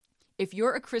If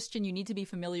you're a Christian, you need to be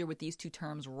familiar with these two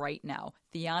terms right now,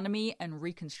 theonomy and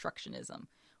Reconstructionism.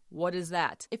 What is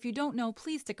that? If you don't know,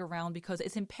 please stick around because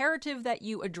it's imperative that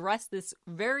you address this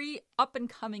very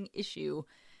up-and-coming issue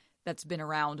that's been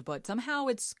around, but somehow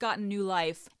it's gotten new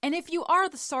life. And if you are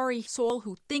the sorry soul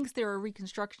who thinks they're a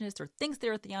Reconstructionist or thinks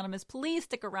they're a theonomist, please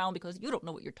stick around because you don't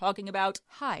know what you're talking about.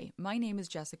 Hi, my name is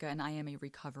Jessica and I am a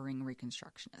recovering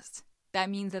Reconstructionist.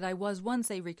 That means that I was once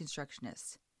a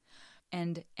Reconstructionist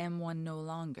and am one no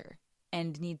longer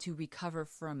and need to recover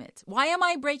from it. Why am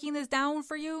I breaking this down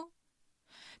for you?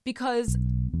 Because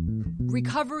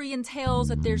recovery entails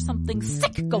that there's something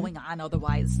sick going on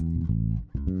otherwise.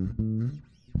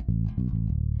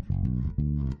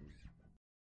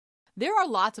 There are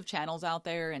lots of channels out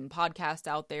there and podcasts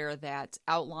out there that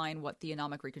outline what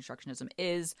theonomic Reconstructionism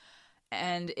is,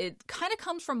 and it kind of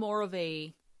comes from more of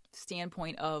a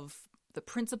standpoint of the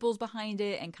principles behind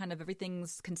it and kind of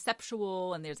everything's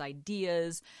conceptual and there's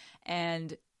ideas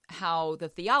and how the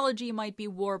theology might be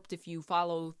warped if you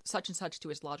follow such and such to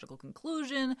its logical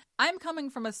conclusion. I'm coming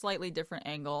from a slightly different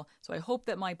angle, so I hope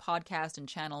that my podcast and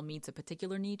channel meets a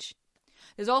particular niche.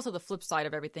 There's also the flip side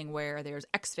of everything where there's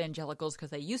ex-evangelicals because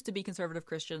they used to be conservative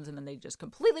Christians and then they just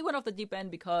completely went off the deep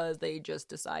end because they just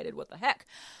decided what the heck.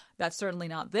 That's certainly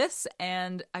not this,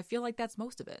 and I feel like that's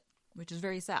most of it, which is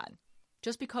very sad.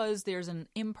 Just because there's an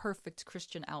imperfect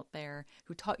Christian out there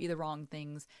who taught you the wrong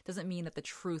things doesn't mean that the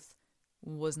truth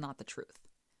was not the truth.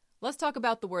 Let's talk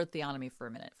about the word theonomy for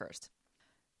a minute first.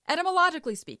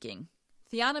 Etymologically speaking,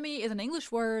 theonomy is an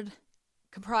English word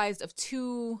comprised of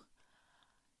two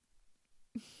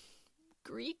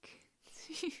Greek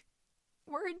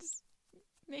words,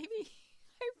 maybe?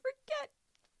 I forget.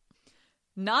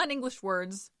 Non-English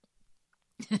words.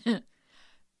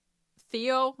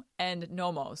 Theo and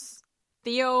nomos.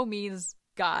 Theo means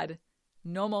God.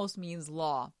 Nomos means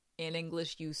law. In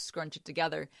English, you scrunch it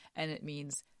together, and it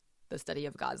means the study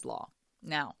of God's law.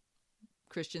 Now,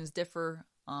 Christians differ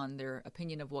on their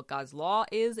opinion of what God's law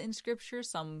is in Scripture.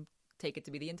 Some take it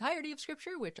to be the entirety of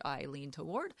Scripture, which I lean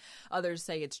toward. Others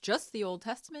say it's just the Old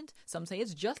Testament. Some say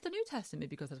it's just the New Testament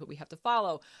because that's what we have to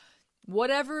follow.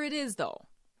 Whatever it is, though,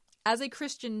 as a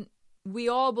Christian, we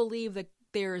all believe that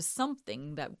there is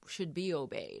something that should be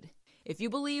obeyed. If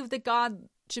you believe that God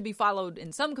should be followed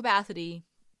in some capacity,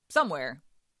 somewhere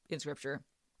in Scripture,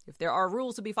 if there are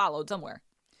rules to be followed somewhere,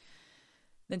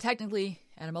 then technically,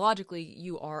 etymologically,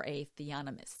 you are a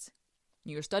theonomist.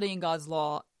 You're studying God's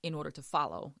law in order to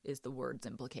follow, is the word's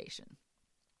implication.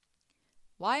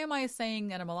 Why am I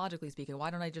saying etymologically speaking? Why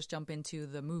don't I just jump into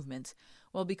the movement?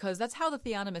 Well, because that's how the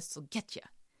theonomists will get you.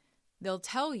 They'll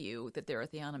tell you that they're a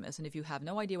theonomist, and if you have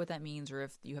no idea what that means, or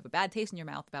if you have a bad taste in your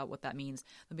mouth about what that means,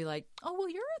 they'll be like, oh, well,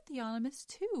 you're a theonomist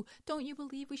too. Don't you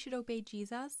believe we should obey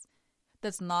Jesus?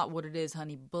 That's not what it is,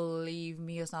 honey. Believe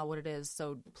me, it's not what it is,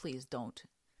 so please don't.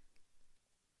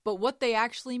 But what they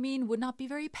actually mean would not be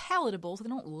very palatable, so they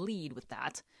don't lead with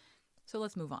that. So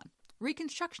let's move on.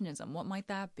 Reconstructionism, what might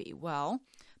that be? Well,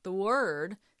 the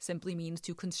word simply means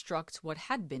to construct what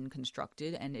had been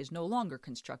constructed and is no longer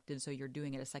constructed, so you're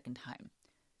doing it a second time.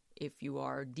 If you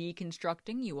are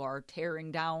deconstructing, you are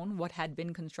tearing down what had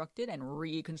been constructed, and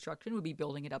reconstruction would be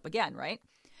building it up again, right?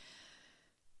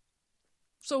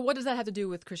 So what does that have to do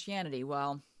with Christianity?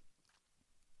 Well,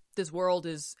 this world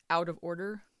is out of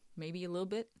order, maybe a little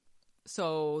bit.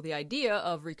 So the idea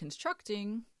of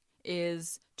reconstructing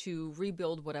is to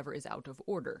rebuild whatever is out of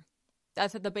order.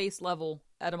 That's at the base level,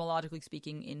 etymologically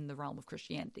speaking, in the realm of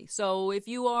Christianity. So if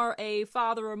you are a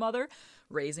father or mother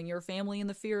raising your family in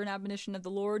the fear and admonition of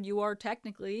the Lord, you are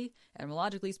technically,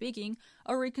 etymologically speaking,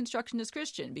 a Reconstructionist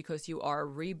Christian because you are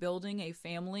rebuilding a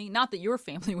family. Not that your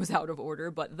family was out of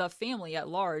order, but the family at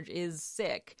large is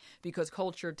sick because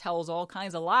culture tells all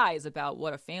kinds of lies about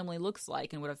what a family looks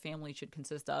like and what a family should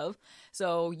consist of.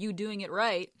 So you doing it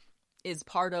right is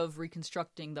part of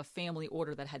reconstructing the family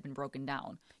order that had been broken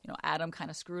down. You know, Adam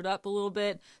kind of screwed up a little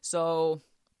bit, so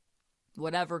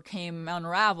whatever came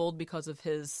unraveled because of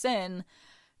his sin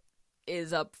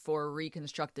is up for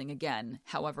reconstructing again,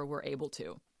 however we're able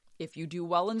to. If you do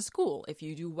well in school, if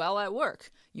you do well at work,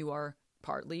 you are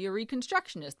partly a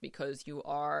Reconstructionist because you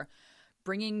are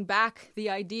bringing back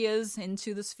the ideas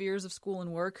into the spheres of school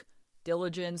and work,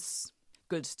 diligence,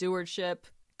 good stewardship,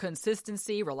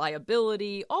 consistency,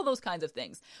 reliability, all those kinds of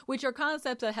things, which are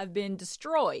concepts that have been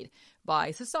destroyed by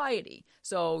society.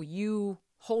 So you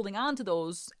holding on to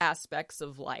those aspects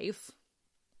of life,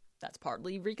 that's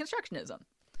partly Reconstructionism.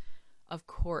 Of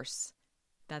course,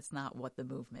 that's not what the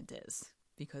movement is,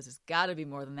 because it's got to be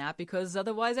more than that, because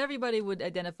otherwise everybody would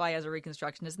identify as a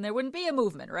Reconstructionist and there wouldn't be a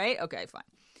movement, right? Okay, fine.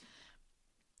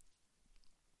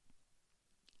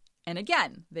 And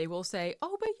again, they will say,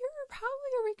 oh, but you're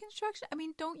probably a Reconstruction. I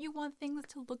mean, don't you want things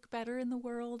to look better in the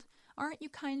world? Aren't you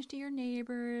kind to your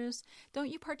neighbors? Don't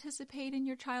you participate in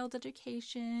your child's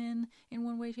education in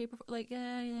one way, shape, or form? Like,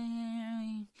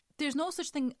 there's no such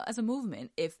thing as a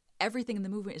movement if everything in the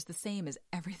movement is the same as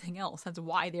everything else. That's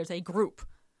why there's a group.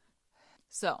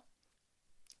 So,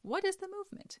 what is the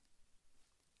movement?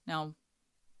 Now,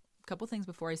 a couple things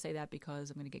before I say that because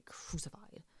I'm going to get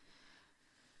crucified.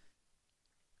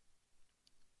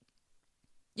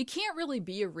 You can't really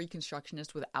be a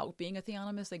Reconstructionist without being a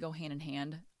Theonomist. They go hand in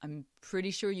hand. I'm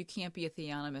pretty sure you can't be a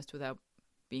Theonomist without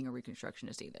being a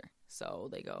Reconstructionist either. So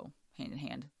they go hand in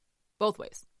hand both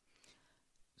ways.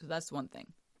 So that's one thing.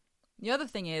 The other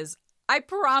thing is, I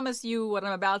promise you what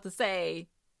I'm about to say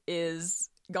is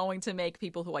going to make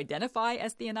people who identify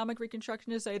as Theonomic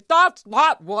Reconstructionists say, that's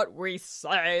not what we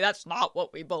say. That's not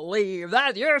what we believe.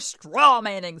 That you're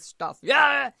straw-manning stuff.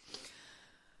 Yeah.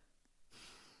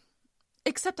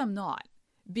 Except I'm not,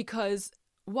 because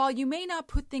while you may not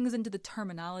put things into the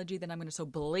terminology that I'm going to so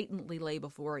blatantly lay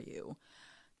before you,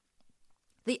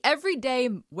 the everyday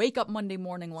wake-up Monday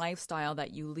morning lifestyle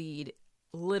that you lead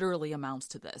literally amounts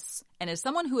to this. And as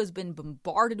someone who has been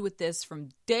bombarded with this from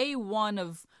day one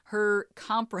of her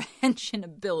comprehension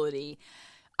ability,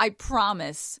 I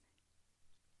promise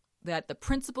that the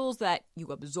principles that you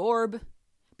absorb,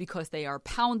 because they are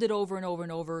pounded over and over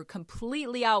and over,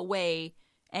 completely outweigh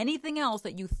anything else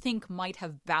that you think might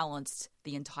have balanced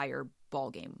the entire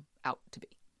ballgame out to be.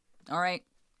 All right?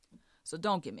 So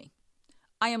don't give me.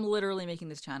 I am literally making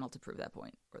this channel to prove that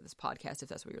point, or this podcast if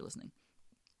that's where you're listening.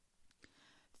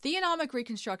 Theonomic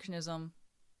Reconstructionism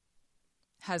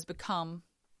has become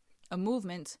a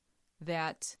movement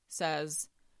that says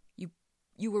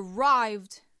you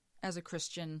arrived as a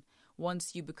Christian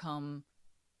once you become,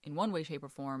 in one way, shape, or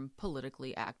form,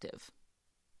 politically active.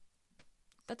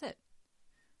 That's it.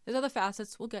 There's other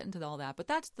facets. We'll get into all that, but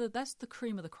that's the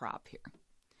cream of the crop here.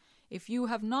 If you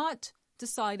have not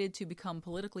decided to become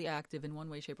politically active in one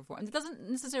way, shape, or form, and it doesn't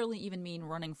necessarily even mean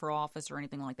running for office or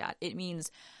anything like that. It means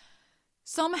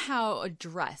somehow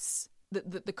address,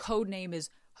 the code name is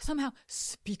somehow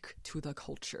speak to the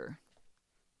culture,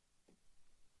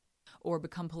 or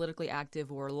become politically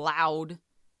active or loud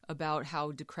about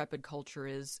how decrepit culture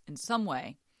is in some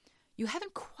way. You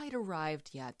haven't quite arrived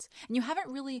yet, and you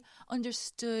haven't really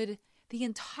understood the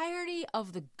entirety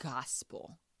of the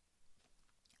gospel,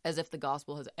 as if the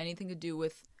gospel has anything to do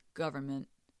with government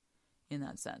in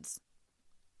that sense.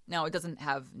 Now, it doesn't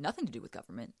have nothing to do with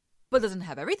government, but it doesn't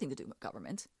have everything to do with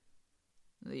government.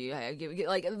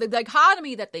 The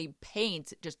dichotomy that they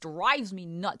paint just drives me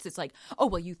nuts. It's like, oh,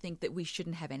 well, you think that we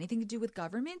shouldn't have anything to do with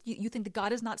government? You think that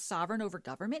God is not sovereign over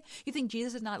government? You think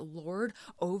Jesus is not Lord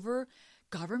over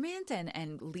government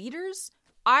and leaders?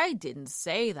 I didn't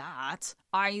say that.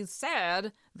 I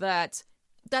said that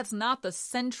that's not the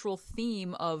central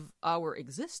theme of our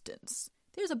existence.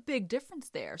 There's a big difference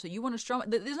there. So you want to strong.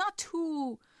 There's not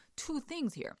two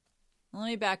things here. Let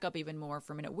me back up even more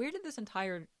for a minute. Where did this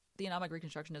entire Theonomic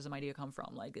Reconstructionism idea come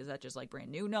from? Like, is that just like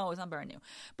brand new? No, it's not brand new.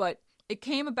 But it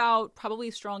came about probably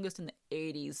strongest in the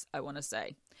 80s, I want to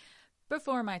say.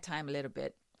 Before my time a little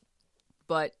bit.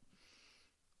 But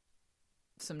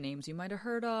some names you might have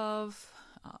heard of.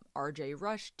 R.J.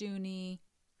 Rushdoony,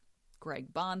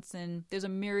 Greg Bonson. There's a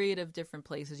myriad of different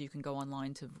places you can go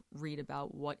online to read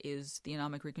about what is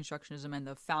Theonomic Reconstructionism and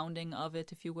the founding of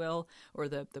it, if you will, or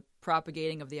the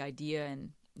propagating of the idea, and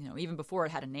even before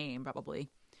it had a name, probably.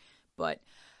 But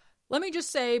let me just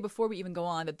say, before we even go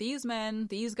on, that these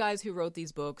guys who wrote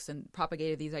these books and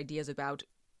propagated these ideas about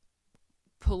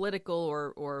political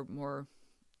or more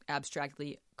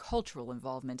abstractly cultural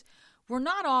involvement were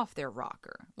not off their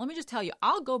rocker. Let me just tell you,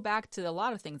 I'll go back to a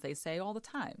lot of things they say all the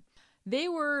time. They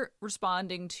were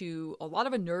responding to a lot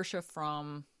of inertia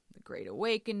from the Great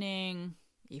Awakening,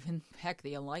 even, heck,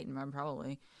 the Enlightenment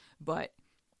probably, but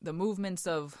the movements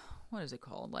of, what is it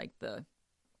called, like the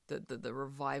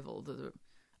revival,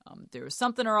 there was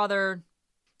something or other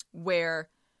where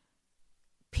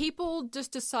people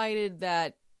just decided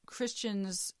that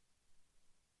Christians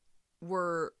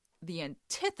were the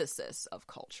antithesis of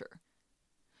culture,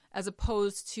 as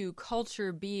opposed to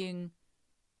culture being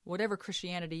whatever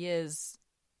Christianity is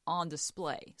on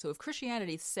display. So if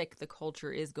Christianity is sick, the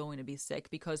culture is going to be sick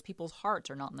because people's hearts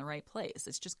are not in the right place.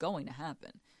 It's just going to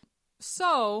happen.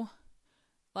 So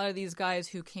a lot of these guys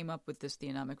who came up with this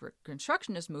Theonomic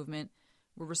Reconstructionist movement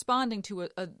were responding to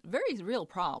a very real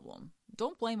problem.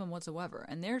 Don't blame them whatsoever.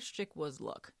 And their shtick was,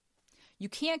 look, you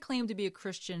can't claim to be a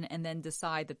Christian and then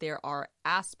decide that there are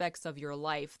aspects of your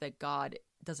life that God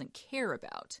doesn't care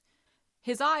about.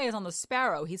 his eye is on the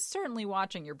sparrow. He's certainly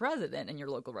watching your president and your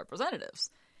local representatives.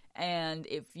 And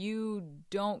if you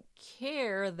don't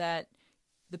care that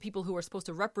the people who are supposed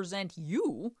to represent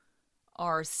you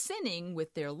are sinning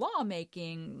with their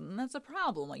lawmaking, that's a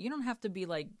problem. Like, you don't have to be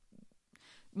like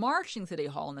marching to City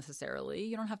Hall necessarily.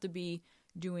 You don't have to be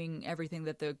doing everything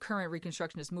that the current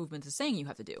Reconstructionist movement is saying you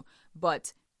have to do.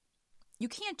 But you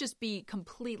can't just be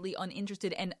completely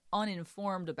uninterested and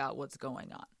uninformed about what's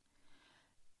going on.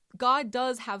 God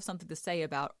does have something to say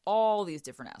about all these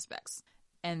different aspects.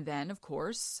 And then, of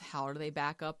course, how do they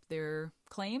back up their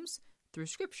claims? Through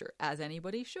Scripture, as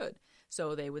anybody should.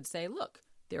 So they would say, look,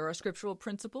 there are scriptural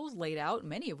principles laid out,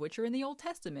 many of which are in the Old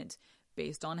Testament,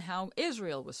 based on how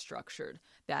Israel was structured,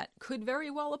 that could very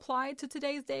well apply to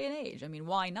today's day and age. I mean,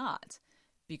 why not?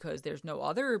 Because there's no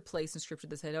other place in Scripture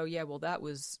that said, oh yeah, well that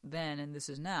was then and this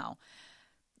is now.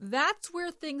 That's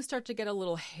where things start to get a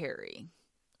little hairy.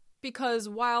 Because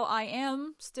while I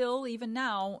am still, even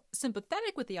now,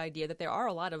 sympathetic with the idea that there are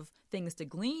a lot of things to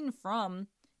glean from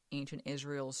ancient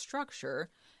Israel's structure,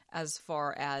 as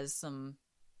far as some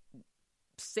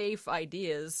safe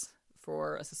ideas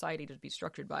for a society to be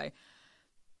structured by,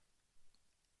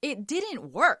 it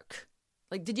didn't work.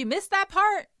 Like, did you miss that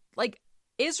part? Like,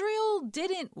 Israel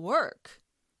didn't work.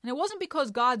 And it wasn't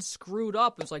because God screwed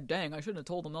up. It was like, dang, I shouldn't have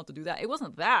told them not to do that. It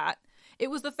wasn't that. It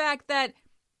was the fact that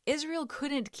Israel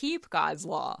couldn't keep God's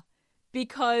law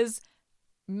because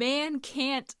man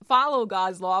can't follow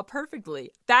God's law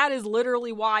perfectly. That is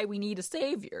literally why we need a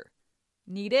savior.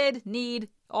 Need,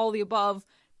 all the above,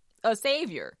 a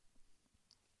savior.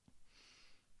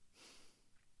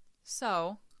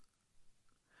 So,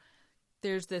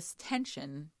 there's this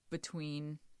tension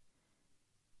between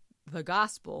the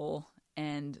gospel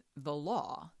and the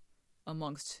law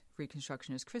amongst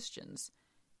Reconstructionist Christians,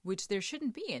 which there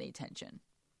shouldn't be any tension.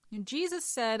 Jesus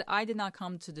said, I did not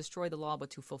come to destroy the law, but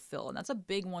to fulfill. And that's a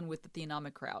big one with the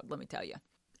Theonomic crowd, let me tell you.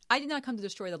 I did not come to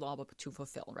destroy the law, but to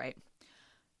fulfill, right?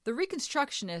 The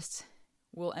Reconstructionists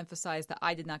will emphasize the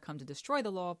I did not come to destroy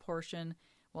the law portion,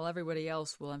 while everybody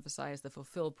else will emphasize the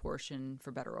fulfilled portion,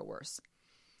 for better or worse.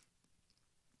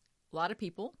 A lot of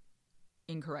people,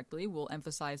 incorrectly, will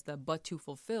emphasize the but to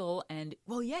fulfill, and,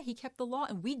 well, yeah, he kept the law,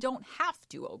 and we don't have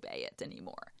to obey it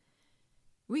anymore.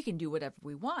 We can do whatever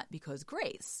we want because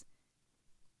grace.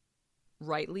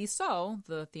 Rightly so,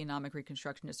 the Theonomic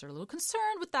Reconstructionists are a little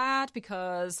concerned with that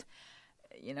because,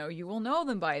 you will know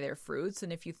them by their fruits.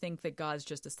 And if you think that God's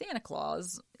just a Santa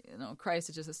Claus, Christ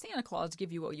is just a Santa Claus to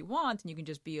give you what you want and you can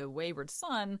just be a wayward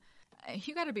son,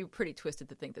 you got to be pretty twisted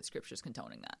to think that Scripture's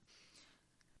condoning that.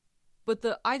 But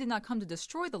the I did not come to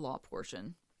destroy the law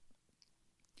portion,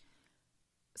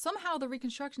 somehow the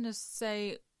Reconstructionists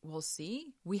say, well,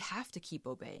 see, we have to keep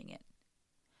obeying it.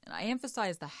 And I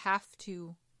emphasize the have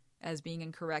to as being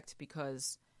incorrect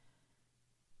because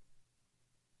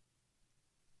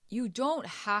you don't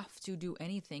have to do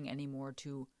anything anymore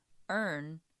to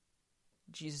earn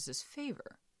Jesus'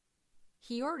 favor.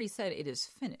 He already said it is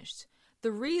finished.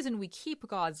 The reason we keep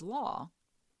God's law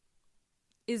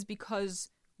is because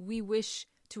we wish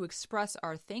to express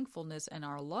our thankfulness and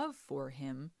our love for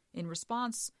him in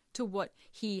response to what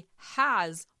he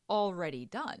has already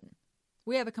done.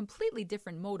 We have a completely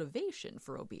different motivation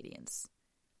for obedience.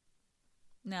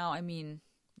 Now, you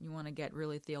want to get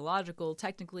really theological.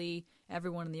 Technically,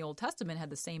 everyone in the Old Testament had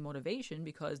the same motivation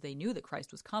because they knew that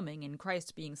Christ was coming, and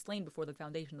Christ being slain before the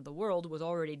foundation of the world was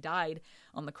already died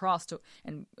on the cross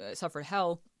and suffered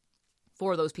hell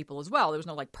for those people as well. There was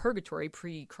no purgatory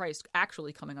pre-Christ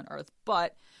actually coming on earth.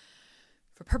 But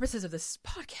for purposes of this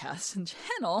podcast and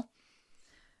channel,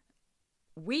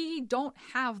 we don't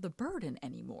have the burden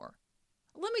anymore.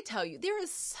 Let me tell you, there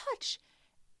is such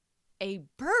a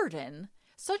burden,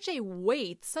 such a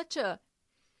weight, that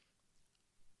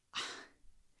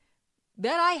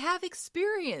I have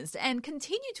experienced and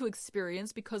continue to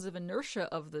experience because of inertia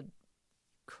of the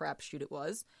crapshoot it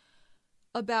was,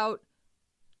 about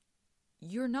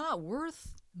you're not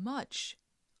worth much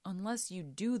unless you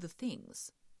do the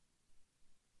things.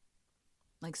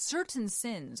 Certain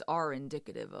sins are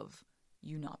indicative of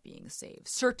you not being saved.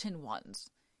 Certain ones.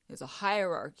 There's a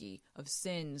hierarchy of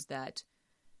sins that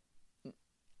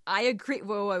I agree.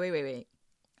 Wait.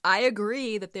 I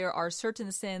agree that there are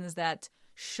certain sins that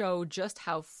show just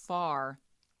how far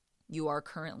you are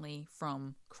currently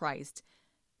from Christ.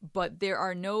 But there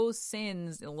are no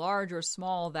sins, large or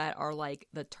small, that are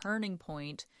the turning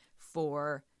point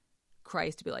for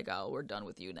Christ to be oh, we're done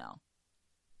with you now.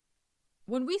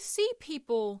 When we see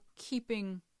people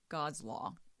keeping God's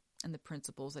law and the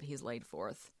principles that he's laid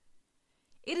forth,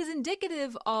 it is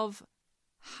indicative of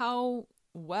how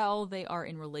well they are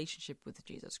in relationship with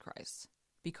Jesus Christ,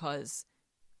 because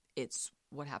it's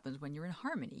what happens when you're in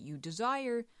harmony. You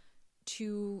desire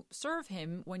to serve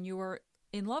him when you are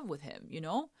in love with him, you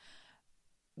know?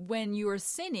 When you are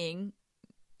sinning,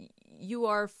 you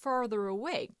are farther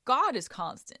away. God is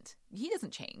constant. He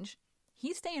doesn't change.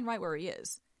 He's staying right where he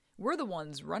is. We're the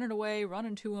ones running away,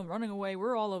 running to him, running away.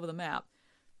 We're all over the map.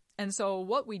 And so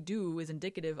what we do is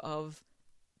indicative of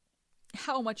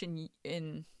how much in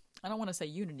I don't want to say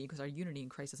unity, because our unity in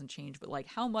Christ doesn't change, but like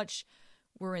how much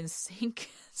we're in sync,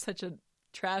 such a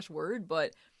trash word,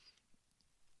 but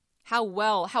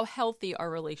how healthy our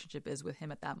relationship is with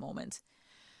him at that moment.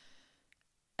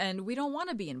 And we don't want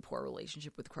to be in poor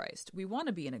relationship with Christ. We want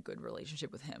to be in a good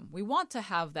relationship with him. We want to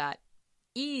have that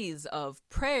ease of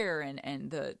prayer and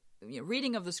the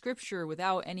reading of the scripture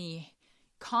without any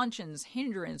conscience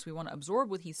hindrance. We want to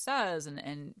absorb what he says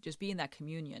and just be in that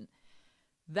communion.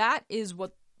 That is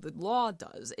what the law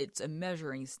does. It's a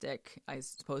measuring stick, I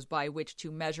suppose, by which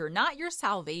to measure not your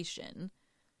salvation,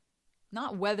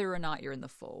 not whether or not you're in the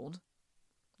fold,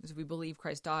 because we believe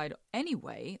Christ died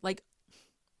anyway. Like,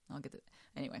 I'll get to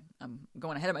anyway, I'm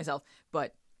going ahead of myself,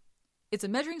 but it's a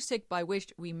measuring stick by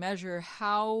which we measure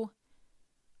how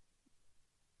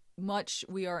much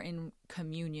we are in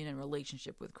communion and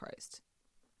relationship with Christ.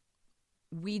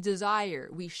 We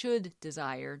should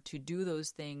desire to do those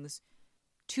things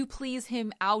to please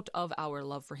him out of our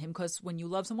love for him, because when you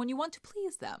love someone, you want to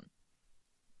please them.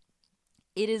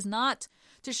 It is not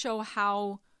to show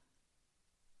how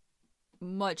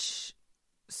much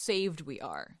saved we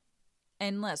are.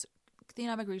 Unless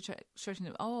Theonomic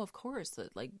Reconstructionism, of course,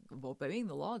 that like obeying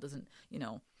the law doesn't,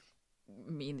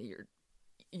 mean that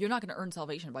you're not going to earn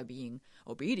salvation by being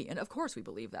obedient. Of course we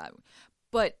believe that.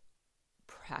 But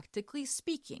practically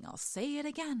speaking, I'll say it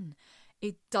again,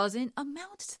 it doesn't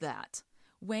amount to that.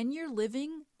 When you're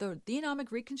living the Theonomic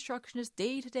Reconstructionist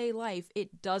day-to-day life,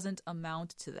 it doesn't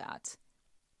amount to that.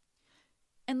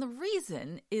 And the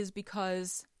reason is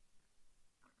because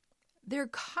they're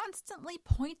constantly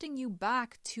pointing you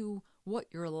back to what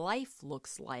your life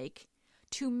looks like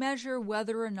to measure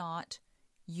whether or not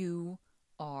you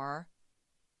are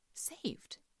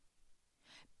saved.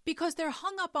 Because they're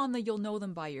hung up on the you'll know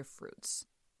them by your fruits.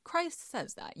 Christ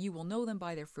says that. You will know them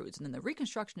by their fruits. And then the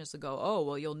Reconstructionists will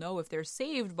go, you'll know if they're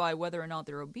saved by whether or not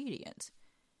they're obedient.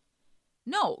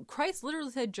 No, Christ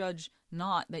literally said, judge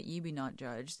not that ye be not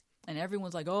judged. And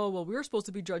everyone's like, we're supposed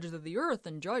to be judges of the earth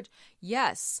and judge.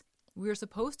 Yes, we're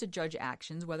supposed to judge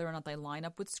actions, whether or not they line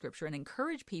up with Scripture, and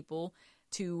encourage people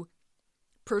to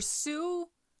pursue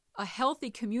a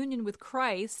healthy communion with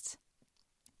Christ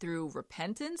through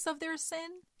repentance of their sin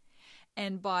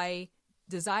and by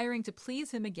desiring to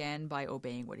please him again by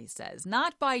obeying what he says.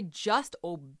 Not by just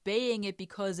obeying it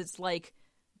because it's like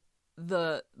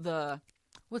the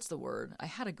what's the word? I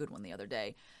had a good one the other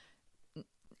day.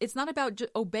 It's not about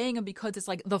obeying him because it's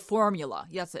like the formula.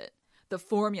 Yes, the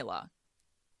formula.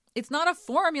 It's not a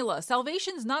formula.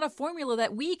 Salvation's not a formula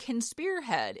that we can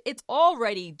spearhead. It's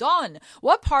already done.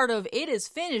 What part of it is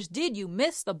finished did you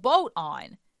miss the boat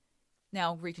on?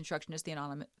 Now, Reconstructionist,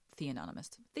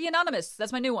 Theonomists,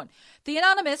 that's my new one.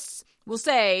 Theonomists will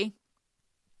say,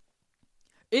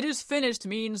 it is finished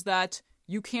means that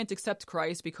you can't accept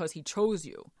Christ because he chose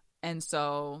you. And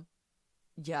so,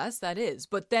 yes, that is.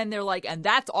 But then they're like, and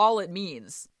that's all it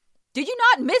means. Did you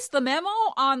not miss the memo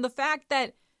on the fact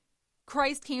that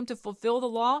Christ came to fulfill the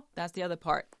law? That's the other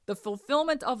part. The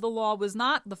fulfillment of the law was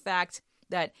not the fact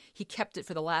that he kept it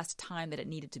for the last time that it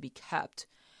needed to be kept,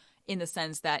 in the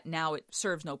sense that now it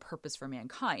serves no purpose for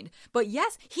mankind. But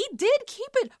yes, he did keep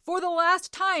it for the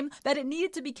last time that it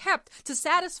needed to be kept to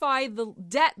satisfy the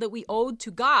debt that we owed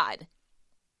to God.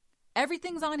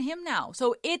 Everything's on him now.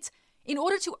 So it's, in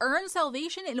order to earn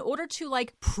salvation, in order to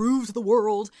prove to the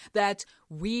world that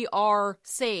we are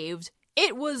saved,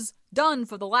 it was done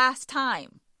for the last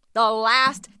time. The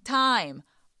last time.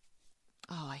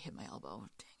 Oh, I hit my elbow.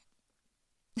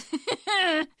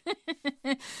 Dang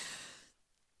it.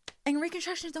 And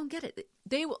Reconstructionists don't get it.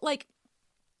 They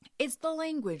it's the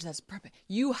language that's perfect.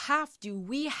 You have to,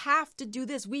 we have to do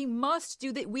this. We must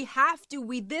do that. We have to,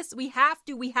 we have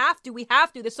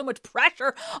to. There's so much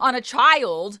pressure on a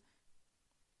child.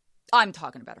 I'm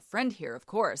talking about a friend here, of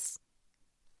course.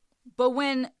 But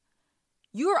when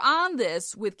you're on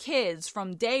this with kids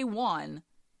from day one,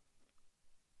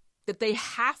 that they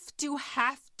have to,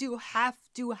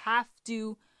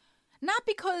 not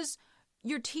because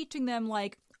you're teaching them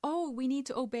we need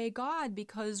to obey God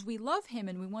because we love him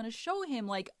and we want to show him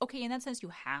okay, in that sense you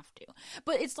have to.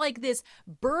 But it's this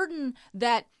burden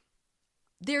that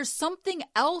there's something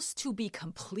else to be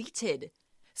completed.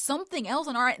 something else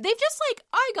on our... They've just like,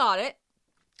 I got it.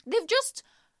 They've just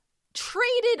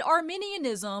traded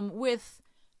Arminianism with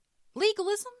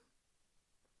legalism.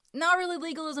 Not really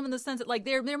legalism in the sense that like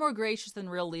they're more gracious than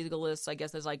real legalists. I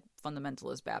guess there's like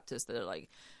fundamentalist Baptists that are like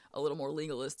a little more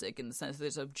legalistic in the sense that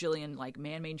there's a jillion like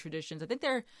man-made traditions. I think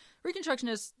they're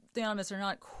Reconstructionist Theonomists are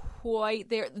not quite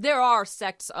there. There are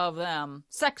sects of them,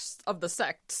 sects of the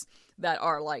sects that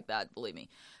are like that, believe me.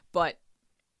 But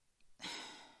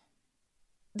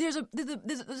there's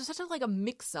such a like a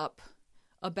mix-up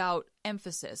about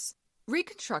emphasis.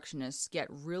 Reconstructionists get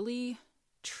really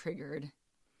triggered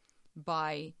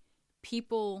by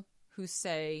people who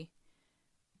say,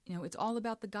 you know, it's all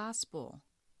about the gospel.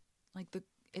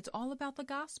 It's all about the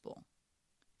gospel.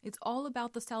 It's all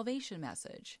about the salvation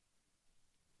message.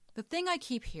 The thing I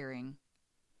keep hearing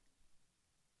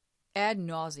ad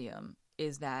nauseum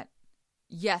is that,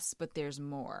 yes, but there's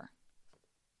more.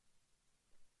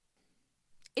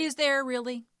 Is there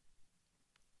really?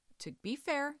 To be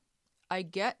fair, I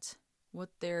get what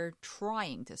they're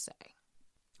trying to say.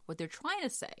 What they're trying to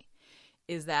say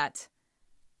is that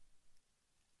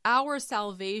our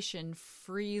salvation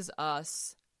frees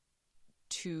us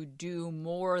to do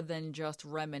more than just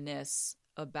reminisce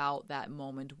about that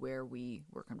moment where we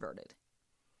were converted.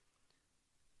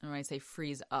 And when I say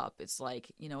frees up, it's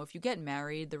like, you know, if you get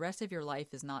married, the rest of your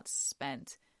life is not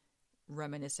spent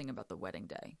reminiscing about the wedding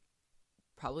day.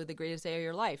 Probably the greatest day of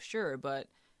your life, sure, but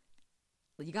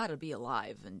you got to be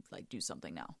alive and like do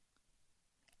something now.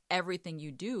 Everything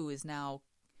you do is now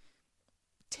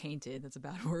tainted. That's a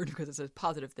bad word because it's a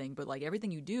positive thing, but like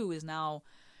everything you do is now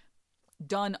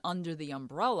done under the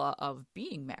umbrella of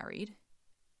being married.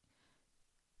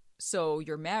 So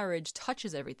your marriage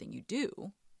touches everything you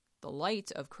do. The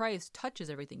light of Christ touches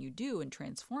everything you do and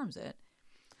transforms it.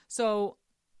 So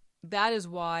that is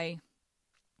why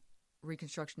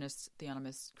Reconstructionist,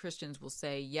 Theonomist Christians will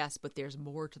say, yes, but there's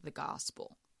more to the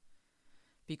gospel.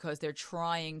 Because they're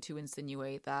trying to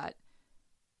insinuate that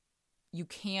you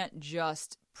can't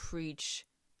just preach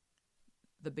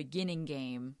the beginning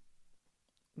game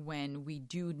when we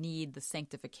do need the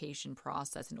sanctification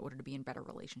process in order to be in better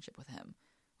relationship with him.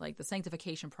 Like the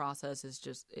sanctification process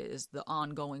is the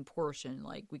ongoing portion.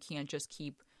 Like we can't just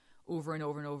keep over and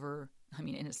over and over, I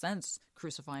mean, in a sense,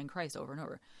 crucifying Christ over and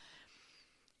over.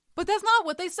 But that's not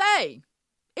what they say.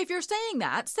 If you're saying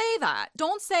that, say that.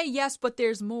 Don't say yes, but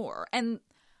there's more. And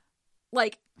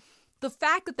like the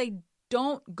fact that they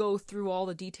don't go through all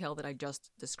the detail that I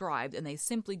just described and they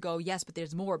simply go, yes, but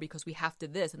there's more because we have to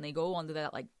this, and they go on to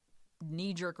that like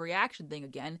knee-jerk reaction thing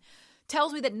again,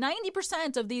 tells me that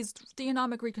 90% of these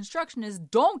theonomic reconstructionists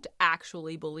don't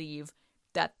actually believe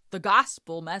that the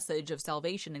gospel message of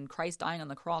salvation in Christ dying on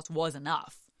the cross was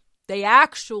enough. They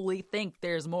actually think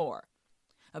there's more.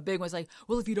 A big one's like,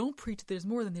 well, if you don't preach there's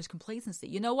more, then there's complacency.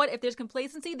 You know what? If there's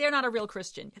complacency, they're not a real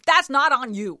Christian. That's not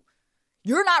on you.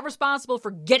 You're not responsible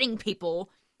for getting people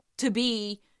to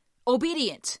be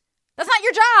obedient. That's not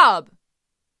your job.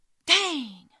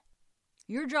 Dang.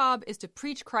 Your job is to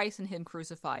preach Christ and him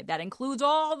crucified. That includes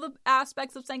all the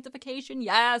aspects of sanctification,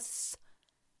 yes.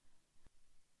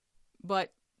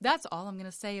 But that's all I'm going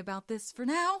to say about this for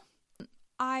now.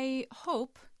 I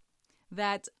hope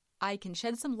that I can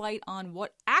shed some light on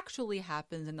what actually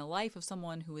happens in the life of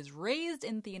someone who is raised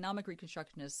in theonomic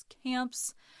reconstructionist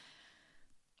camps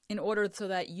in order so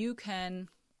that you can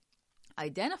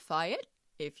identify it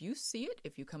if you see it,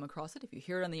 if you come across it, if you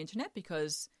hear it on the internet,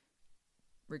 because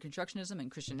Reconstructionism and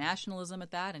Christian nationalism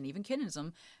at that, and even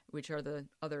Calvinism, which are the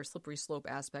other slippery slope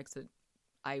aspects that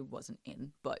I wasn't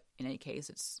in, but in any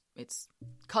case, it's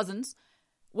cousins.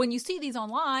 When you see these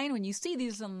online, when you see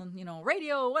these on,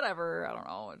 radio, whatever, I don't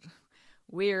know,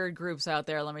 weird groups out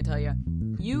there, let me tell you,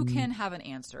 you can have an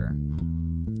answer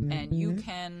and you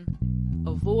can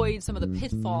avoid some of the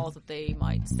pitfalls that they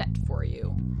might set for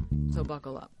you. So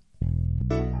buckle up.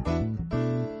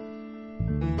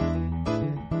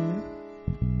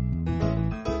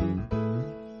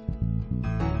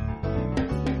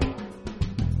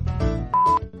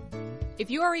 If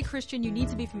you are a Christian, you need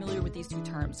to be familiar with these two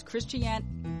terms.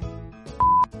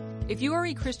 If you are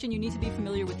a Christian, you need to be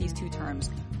familiar with these two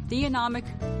terms. Theonomy.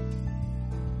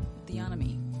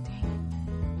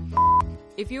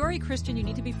 If you are a Christian, you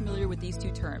need to be familiar with these two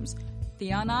terms.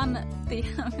 If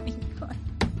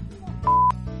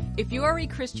you are a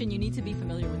Christian, you need to be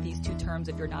familiar with these two terms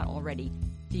if you're not already.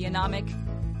 Theonomic.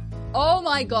 Oh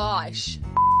my gosh.